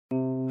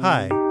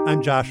Hi,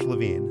 I'm Josh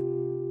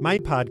Levine. My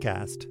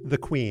podcast, The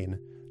Queen,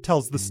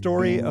 tells the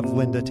story of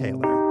Linda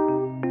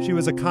Taylor. She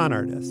was a con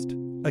artist,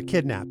 a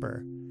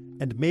kidnapper,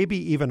 and maybe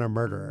even a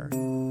murderer.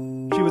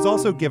 She was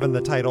also given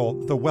the title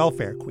the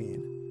Welfare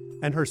Queen,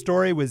 and her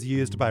story was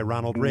used by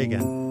Ronald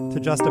Reagan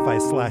to justify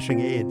slashing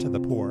aid to the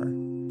poor.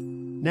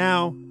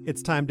 Now,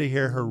 it's time to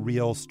hear her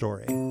real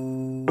story.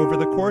 Over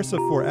the course of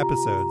 4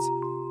 episodes,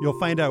 you'll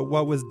find out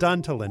what was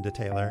done to Linda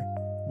Taylor,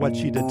 what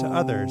she did to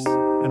others,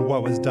 and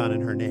what was done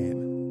in her name.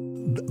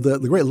 The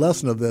great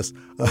lesson of this,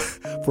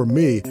 for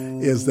me,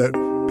 is that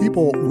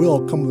people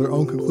will come to their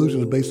own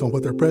conclusions based on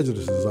what their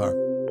prejudices are.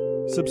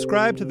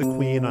 Subscribe to The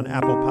Queen on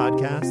Apple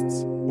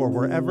Podcasts or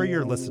wherever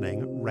you're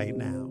listening right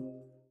now.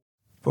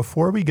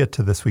 Before we get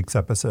to this week's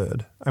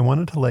episode, I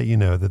wanted to let you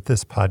know that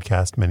this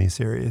podcast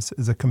miniseries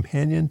is a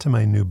companion to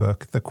my new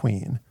book, The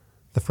Queen,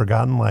 The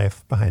Forgotten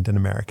Life Behind an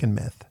American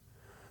Myth.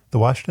 The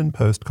Washington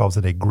Post calls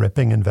it a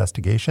gripping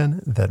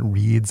investigation that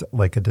reads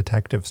like a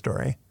detective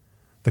story.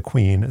 The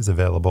Queen is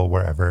available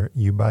wherever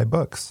you buy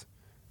books.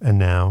 And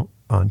now,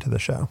 on to the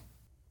show.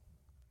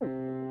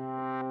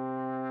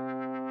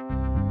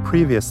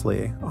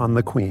 Previously on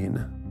The Queen.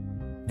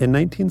 In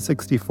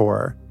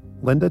 1964,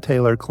 Linda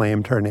Taylor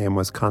claimed her name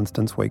was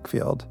Constance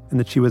Wakefield and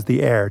that she was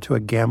the heir to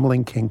a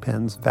gambling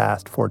kingpin's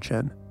vast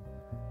fortune.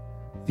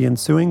 The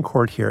ensuing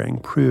court hearing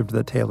proved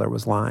that Taylor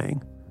was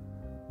lying.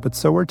 But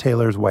so were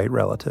Taylor's white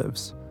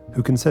relatives,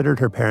 who considered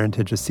her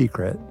parentage a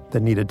secret that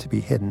needed to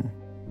be hidden.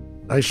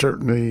 I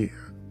certainly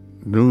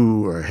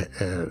knew or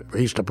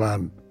based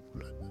upon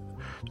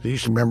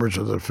these members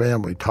of the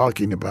family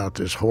talking about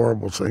this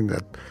horrible thing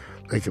that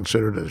they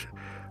considered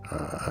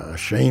a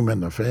shame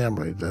in the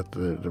family, that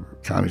the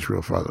Connie's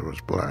real father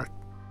was black.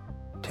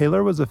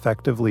 Taylor was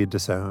effectively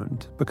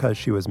disowned because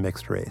she was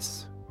mixed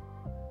race.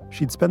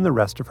 She'd spend the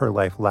rest of her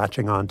life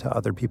latching on to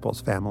other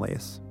people's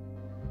families.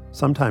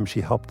 Sometimes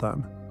she helped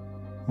them.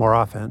 More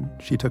often,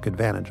 she took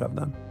advantage of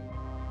them.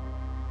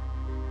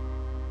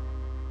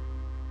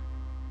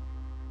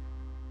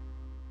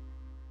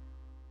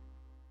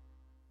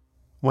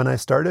 When I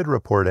started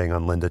reporting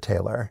on Linda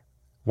Taylor,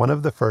 one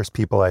of the first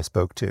people I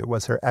spoke to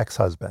was her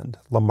ex-husband,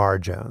 Lamar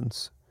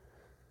Jones.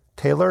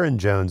 Taylor and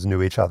Jones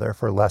knew each other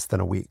for less than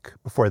a week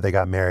before they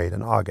got married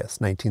in August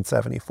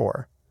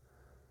 1974.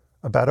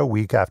 About a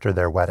week after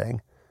their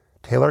wedding,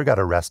 Taylor got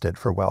arrested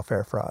for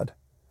welfare fraud.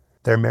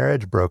 Their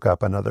marriage broke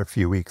up another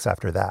few weeks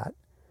after that,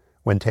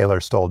 when Taylor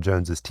stole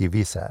Jones's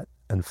TV set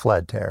and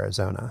fled to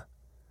Arizona.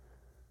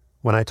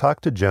 When I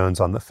talked to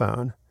Jones on the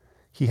phone,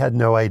 he had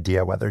no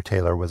idea whether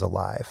Taylor was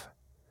alive.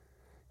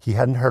 He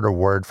hadn't heard a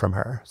word from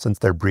her since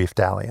their brief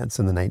dalliance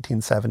in the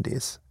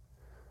 1970s.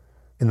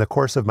 In the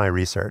course of my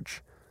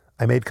research,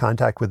 I made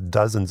contact with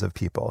dozens of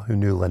people who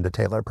knew Linda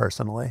Taylor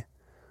personally.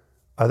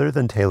 Other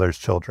than Taylor's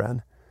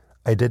children,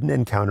 I didn't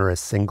encounter a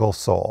single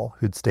soul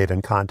who'd stayed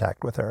in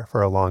contact with her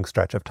for a long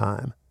stretch of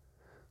time.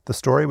 The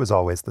story was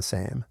always the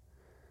same.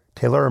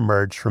 Taylor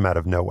emerged from out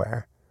of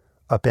nowhere,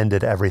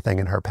 upended everything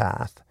in her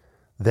path,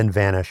 then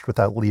vanished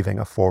without leaving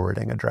a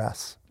forwarding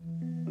address.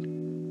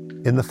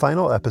 In the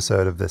final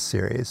episode of this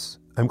series,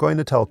 I'm going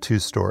to tell 2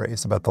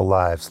 stories about the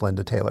lives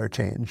Linda Taylor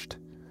changed.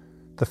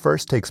 The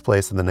first takes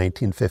place in the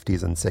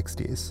 1950s and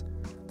 60s,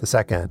 the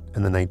second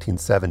in the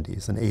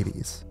 1970s and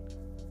 80s.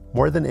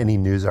 More than any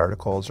news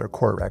articles or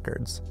court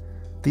records,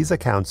 these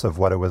accounts of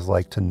what it was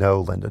like to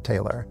know Linda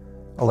Taylor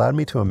allowed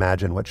me to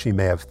imagine what she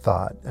may have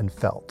thought and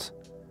felt.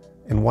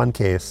 In one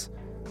case,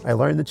 I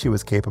learned that she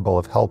was capable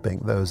of helping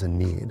those in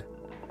need.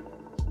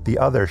 The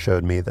other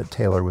showed me that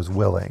Taylor was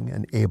willing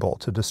and able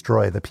to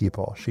destroy the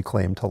people she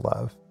claimed to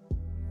love.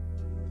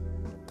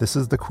 This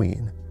is The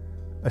Queen,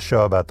 a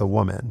show about the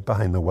woman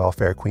behind the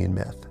welfare queen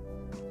myth.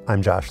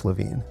 I'm Josh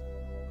Levine.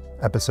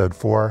 Episode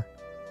 4,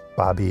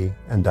 Bobby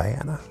and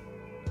Diana.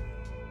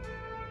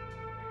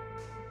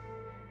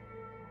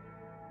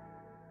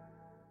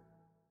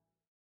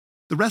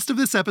 The rest of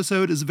this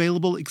episode is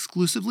available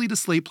exclusively to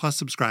Slate Plus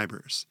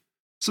subscribers.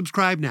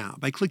 Subscribe now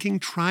by clicking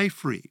Try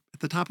Free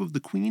at the top of the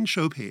Queen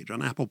show page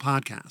on Apple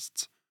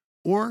Podcasts.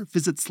 Or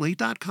visit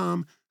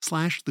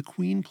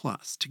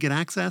slate.com/thequeenplus to get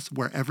access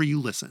wherever you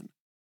listen.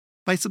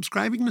 By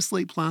subscribing to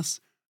Slate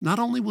Plus, not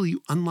only will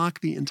you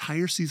unlock the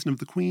entire season of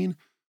The Queen,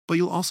 but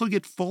you'll also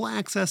get full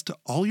access to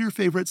all your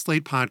favorite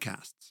Slate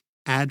podcasts,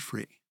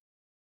 ad-free.